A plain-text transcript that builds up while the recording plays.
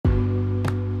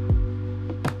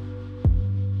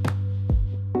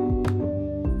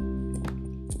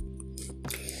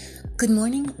Good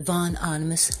morning,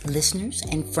 VonOnymous listeners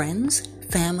and friends,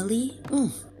 family,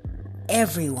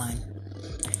 everyone.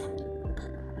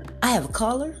 I have a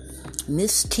caller,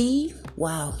 Miss T.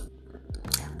 Wow.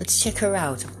 Let's check her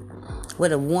out.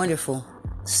 What a wonderful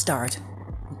start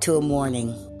to a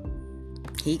morning.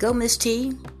 Here you go, Miss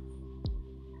T.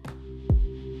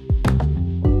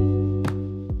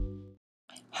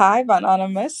 Hi,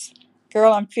 VonOnymous.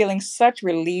 Girl, I'm feeling such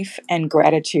relief and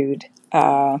gratitude.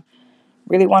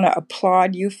 Really want to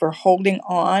applaud you for holding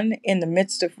on in the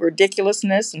midst of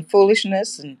ridiculousness and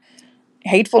foolishness and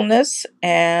hatefulness.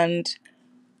 And,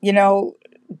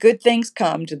 good things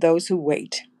come to those who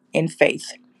wait in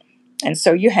faith. And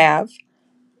so you have.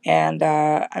 And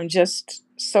I'm just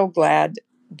so glad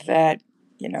that,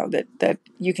 that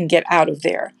you can get out of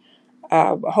there.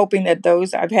 Hoping that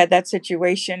I've had that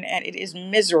situation, and it is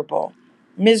miserable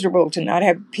to not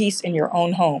have peace in your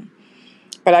own home.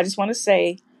 But I just want to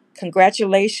say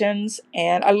congratulations,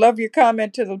 and I love your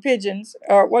comment to the pigeons.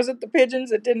 Or was it the pigeons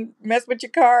that didn't mess with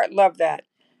your car? Love that.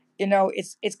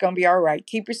 It's going to be all right.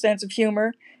 Keep your sense of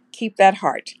humor. Keep that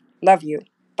heart. Love you.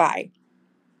 Bye.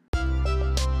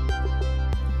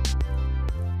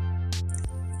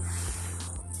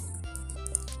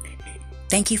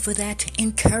 Thank you for that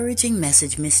encouraging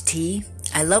message, Miss T.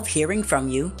 I love hearing from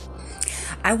you.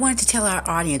 I wanted to tell our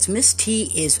audience, Miss T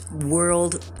is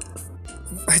world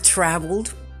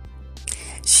traveled.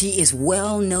 She is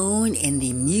well known in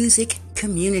the music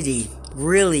community.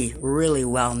 Really, really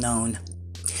well known.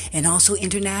 And also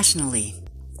internationally.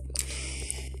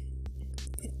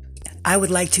 I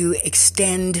would like to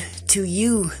extend to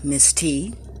you, Miss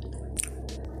T.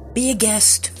 Be a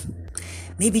guest.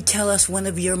 Maybe tell us one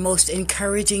of your most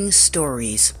encouraging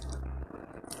stories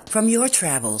from your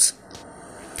travels.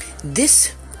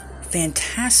 This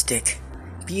fantastic,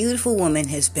 beautiful woman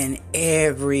has been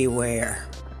everywhere.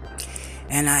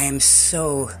 And I am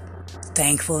so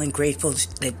thankful and grateful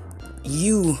that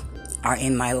you are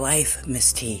in my life,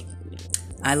 Miss T.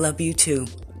 I love you too.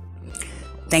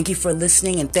 Thank you for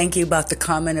listening, and thank you about the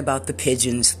comment about the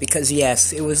pigeons, because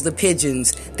yes, it was the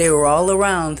pigeons. They were all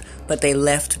around, but they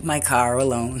left my car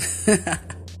alone.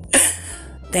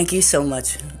 Thank you so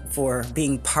much for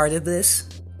being part of this,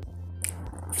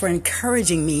 for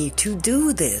encouraging me to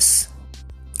do this,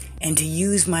 and to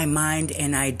use my mind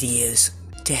and ideas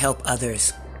to help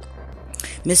others.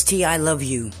 Miss T, I love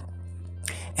you,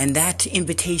 and that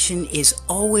invitation is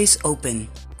always open.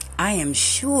 I am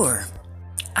sure,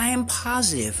 I am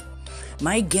positive,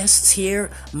 my guests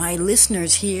here, my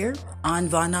listeners here on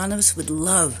VonOnymous would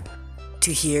love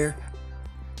to hear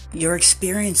your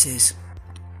experiences,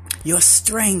 your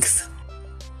strength,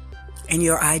 and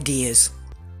your ideas.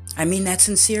 I mean that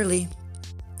sincerely.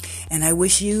 And I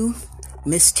wish you,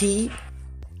 Miss T,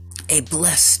 a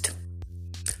blessed,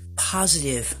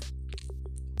 positive,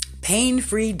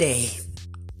 pain-free day.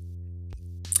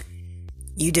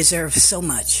 You deserve so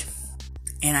much.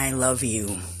 And I love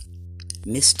you,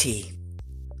 Miss T.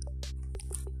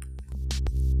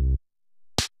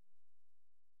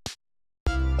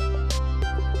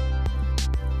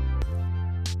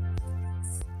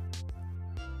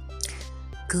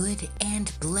 Good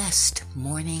and blessed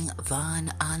morning,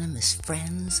 VonOnymous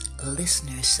friends,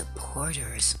 listeners,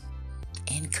 supporters,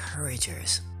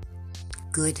 encouragers,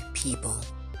 good people.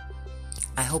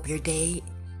 I hope your day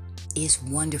is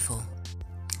wonderful,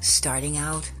 starting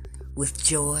out with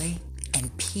joy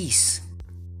and peace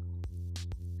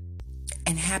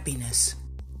and happiness.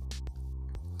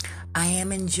 I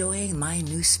am enjoying my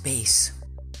new space.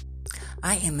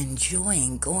 I am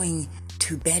enjoying going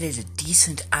to bed at a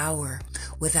decent hour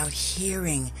without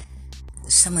hearing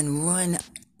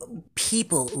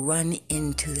people run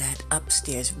into that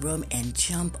upstairs room and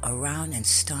jump around and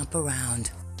stomp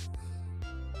around.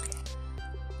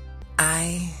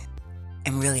 I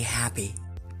am really happy.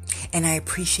 And I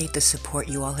appreciate the support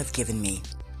you all have given me.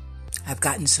 I've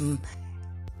gotten some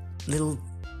little,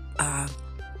 I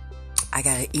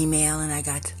got an email and I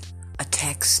got a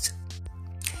text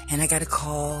and I got a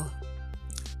call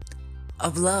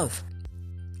of love,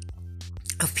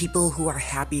 of people who are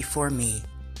happy for me.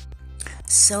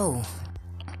 So,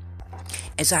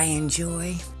 as I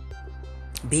enjoy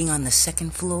being on the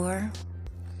second floor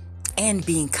and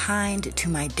being kind to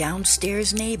my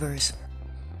downstairs neighbors,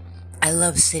 I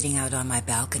love sitting out on my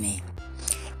balcony,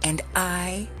 and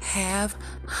I have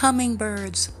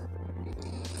hummingbirds.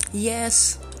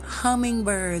 Yes,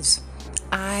 hummingbirds.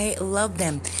 I love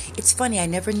them. It's funny, I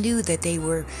never knew that they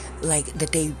were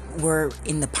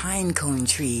in the pine cone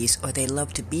trees, or they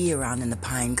love to be around in the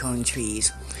pine cone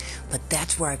trees. But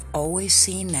that's where I've always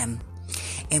seen them.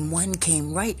 And one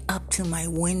came right up to my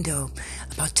window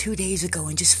about 2 days ago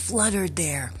and just fluttered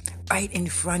there right in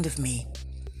front of me.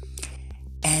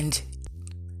 And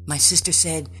my sister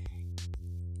said,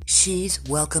 "She's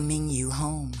welcoming you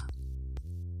home."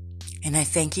 And I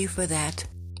thank you for that,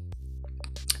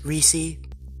 Reese.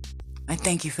 I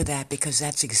thank you for that, because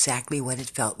that's exactly what it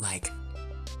felt like.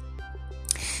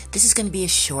 This is going to be a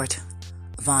short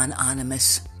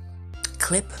VonOnymous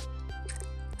clip.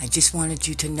 I just wanted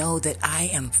you to know that I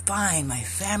am fine, my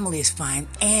family is fine,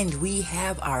 and we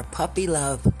have our puppy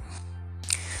love.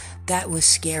 That was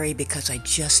scary because I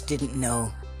just didn't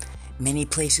know. Many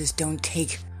places don't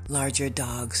take larger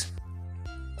dogs.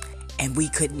 And we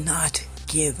could not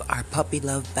give our puppy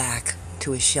love back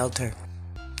to a shelter.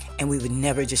 And we would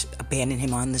never just abandon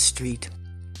him on the street.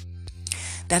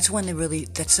 That's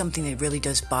something that really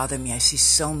does bother me. I see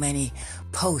so many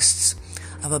posts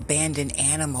of abandoned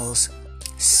animals,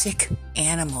 sick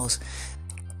animals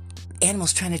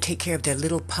trying to take care of their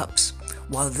little pups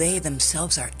while they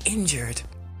themselves are injured.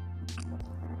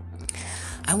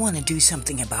 I want to do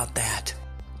something about that.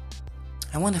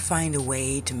 I want to find a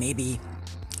way to maybe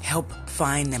help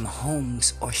find them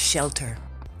homes or shelter.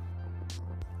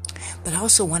 But I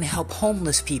also want to help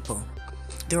homeless people.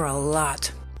 There are a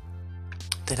lot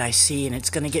that I see, and it's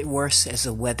going to get worse as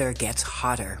the weather gets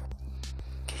hotter.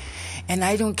 And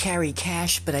I don't carry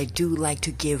cash, but I do like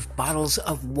to give bottles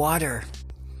of water.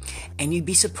 And you'd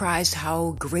be surprised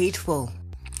how grateful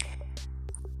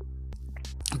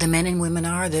the men and women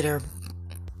are that are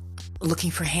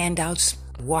looking for handouts,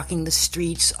 walking the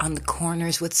streets, on the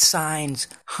corners with signs,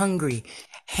 hungry,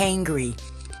 hangry,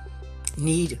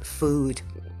 need food,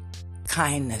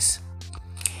 kindness.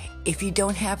 If you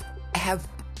don't have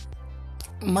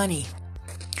money,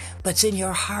 but it's in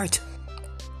your heart,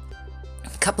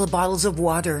 a couple of bottles of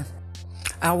water.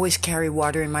 I always carry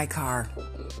water in my car.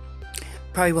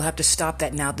 Probably will have to stop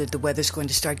that now that the weather's going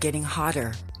to start getting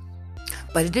hotter.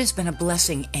 But it has been a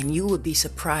blessing, and you would be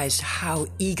surprised how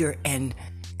eager and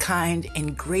kind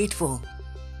and grateful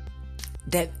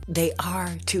that they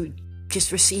are to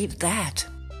just receive that.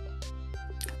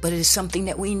 But it is something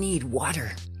that we need,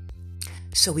 water,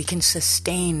 so we can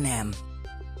sustain them.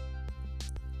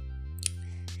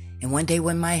 And one day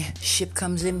when my ship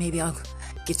comes in, maybe I'll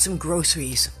get some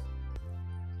groceries.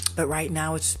 But right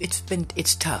now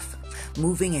it's tough.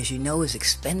 Moving, as you know, is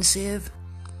expensive.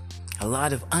 A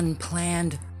lot of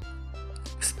unplanned,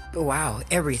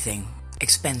 everything,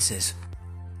 expenses.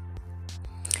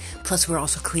 Plus, we're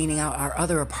also cleaning out our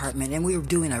other apartment, and we were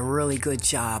doing a really good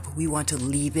job. We want to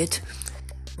leave it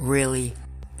really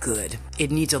good.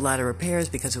 It needs a lot of repairs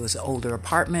because it was an older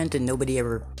apartment, and nobody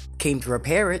ever came to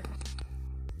repair it,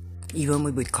 even when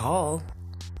we would call.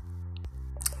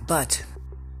 But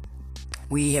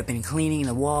we have been cleaning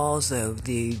the walls,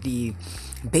 the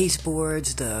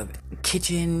baseboards, the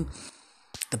kitchen,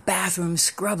 the bathroom,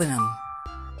 scrubbing them.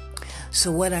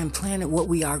 So what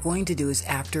we are going to do is,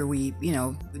 after we,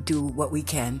 do what we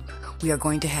can, we are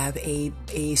going to have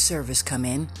a service come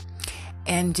in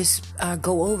and just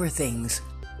go over things.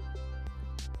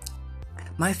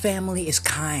 My family is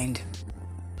kind.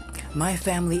 My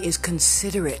family is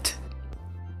considerate.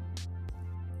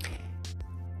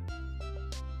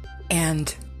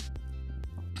 And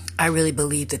I really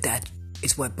believe that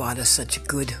is what brought us such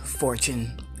good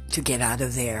fortune to get out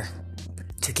of there,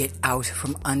 to get out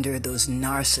from under those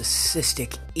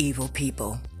narcissistic, evil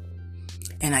people.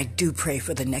 And I do pray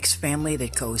for the next family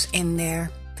that goes in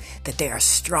there, that they are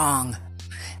strong,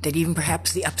 that even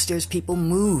perhaps the upstairs people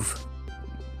move.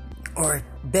 Or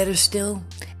better still,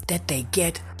 that they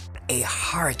get a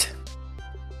heart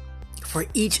for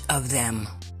each of them,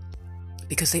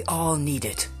 because they all need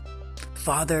it.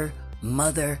 Father,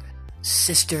 mother,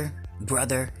 sister,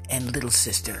 brother, and little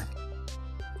sister.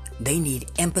 They need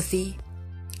empathy.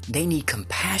 They need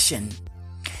compassion.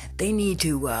 They need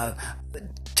to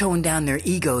tone down their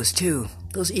egos too.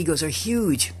 Those egos are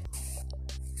huge.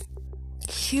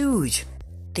 Huge.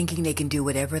 Thinking they can do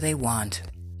whatever they want.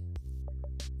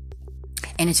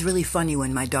 And it's really funny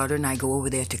when my daughter and I go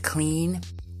over there to clean,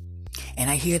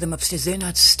 and I hear them upstairs. They're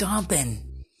not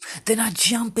stomping. They're not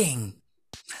jumping.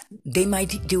 They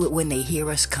might do it when they hear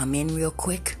us come in real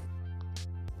quick,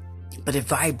 but it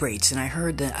vibrates. And I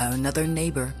heard another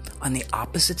neighbor on the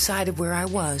opposite side of where I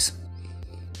was.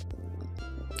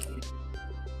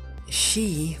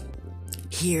 She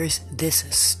hears this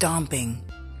stomping,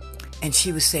 and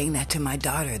she was saying that to my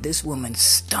daughter. This woman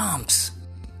stomps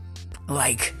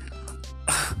like,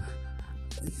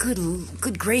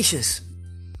 good gracious.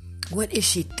 What is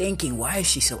she thinking? Why is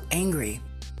she so angry?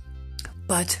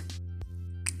 But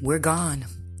we're gone.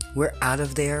 We're out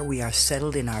of there. We are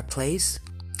settled in our place.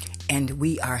 and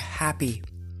we are happy.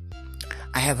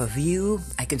 I have a view.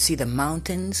 I can see the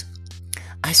mountains.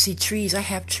 I see trees. I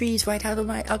have trees right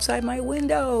outside my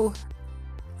window.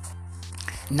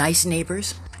 Nice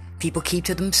neighbors. People keep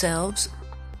to themselves.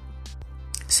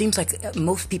 Seems like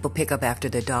most people pick up after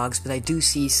their dogs, but I do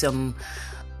see some,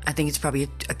 I think it's probably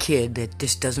a kid that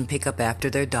just doesn't pick up after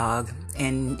their dog,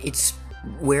 and it's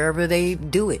wherever they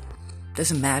do it.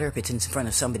 Doesn't matter if it's in front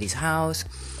of somebody's house,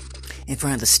 in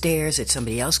front of the stairs that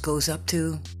somebody else goes up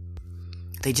to.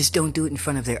 They just don't do it in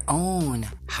front of their own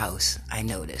house, I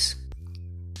notice.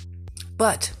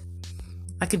 But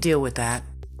I could deal with that.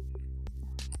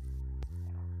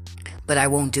 But I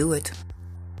won't do it.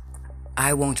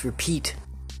 I won't repeat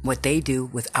what they do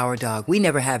with our dog. We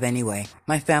never have anyway.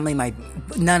 My family,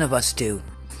 none of us do.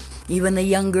 Even the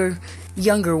younger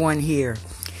one here,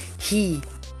 he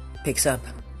picks up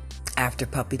after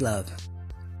puppy love.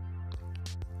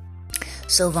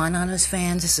 So VonOnymous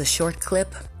fans, this is a short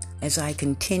clip as I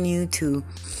continue to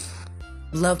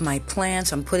love my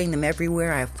plants. I'm putting them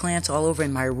everywhere. I have plants all over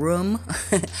in my room,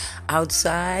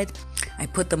 outside. I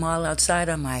put them all outside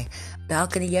on my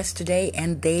balcony yesterday,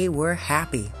 and they were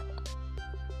happy.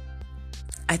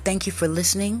 I thank you for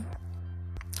listening.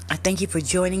 I thank you for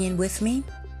joining in with me.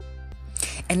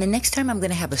 And the next time I'm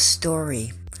going to have a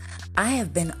story. I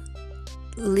have been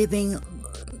living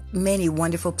many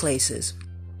wonderful places.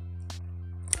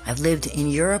 I've lived in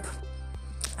Europe.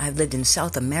 I've lived in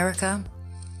South America.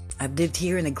 I've lived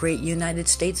here in the great United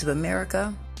States of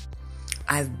America.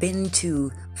 I've been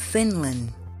to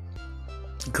Finland,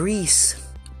 Greece,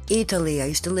 Italy. I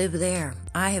used to live there.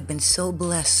 I have been so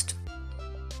blessed.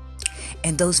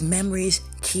 And those memories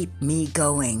keep me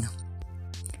going.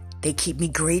 They keep me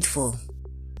grateful.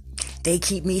 They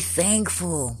keep me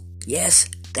thankful. Yes,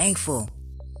 thankful.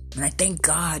 And I thank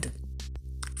God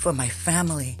for my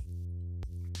family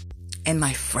and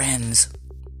my friends.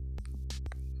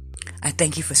 I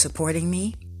thank you for supporting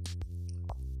me.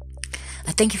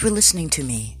 I thank you for listening to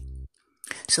me.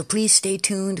 So please stay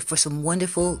tuned for some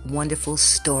wonderful, wonderful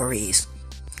stories.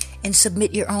 And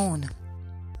submit your own.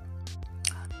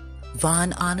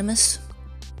 VonOnymous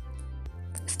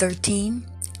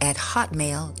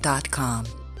 13@hotmail.com.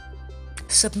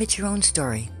 Submit your own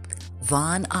story.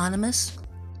 VonOnymous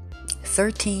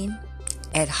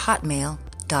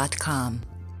 13@hotmail.com.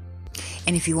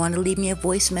 And if you want to leave me a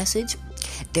voice message,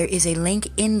 there is a link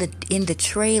in the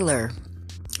trailer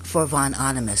for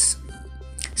VonOnymous.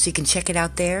 So you can check it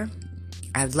out there.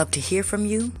 I'd love to hear from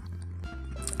you.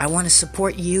 I want to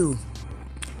support you.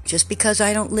 Just because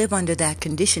I don't live under that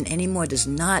condition anymore does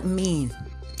not mean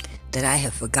that I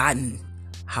have forgotten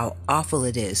how awful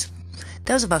it is.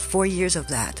 That was about 4 years of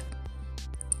that.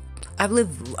 I've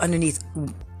lived underneath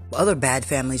other bad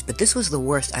families, but this was the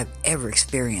worst I've ever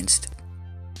experienced.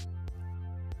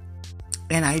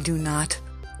 And I do not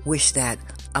wish that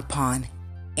upon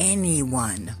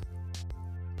anyone,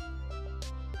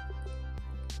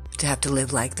 to have to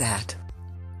live like that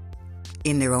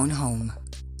in their own home.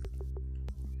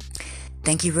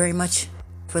 Thank you very much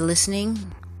for listening.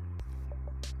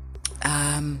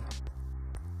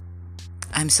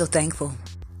 I'm so thankful.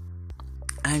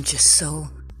 I'm just so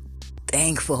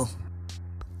thankful.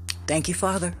 Thank you,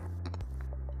 Father.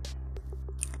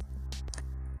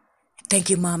 Thank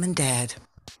you, Mom and Dad,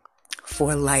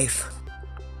 for life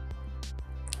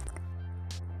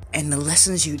and the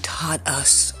lessons you taught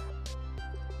us.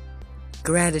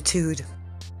 Gratitude,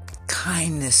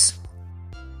 kindness,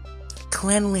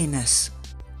 cleanliness,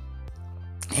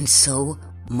 and so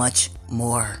much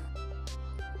more.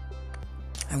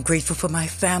 I'm grateful for my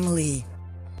family.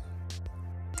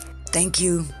 Thank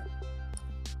you.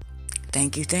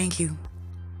 Thank you, thank you.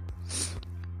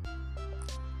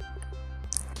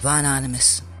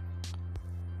 VonOnymous.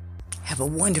 Have a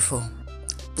wonderful,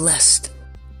 blessed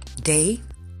day.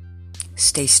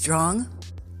 Stay strong.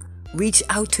 Reach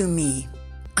out to me.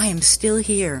 I am still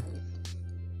here.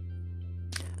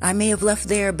 I may have left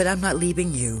there, but I'm not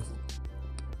leaving you.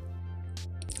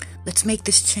 Let's make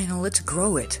this channel, let's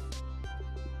grow it.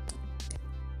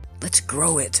 Let's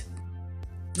grow it.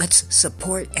 Let's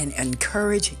support and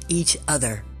encourage each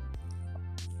other.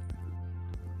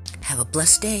 Have a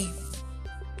blessed day.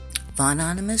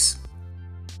 VonOnymous.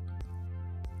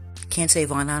 Can't say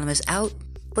VonOnymous out,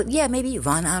 but yeah, maybe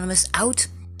VonOnymous out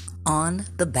on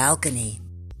the balcony.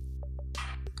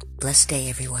 Blessed day,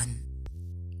 everyone.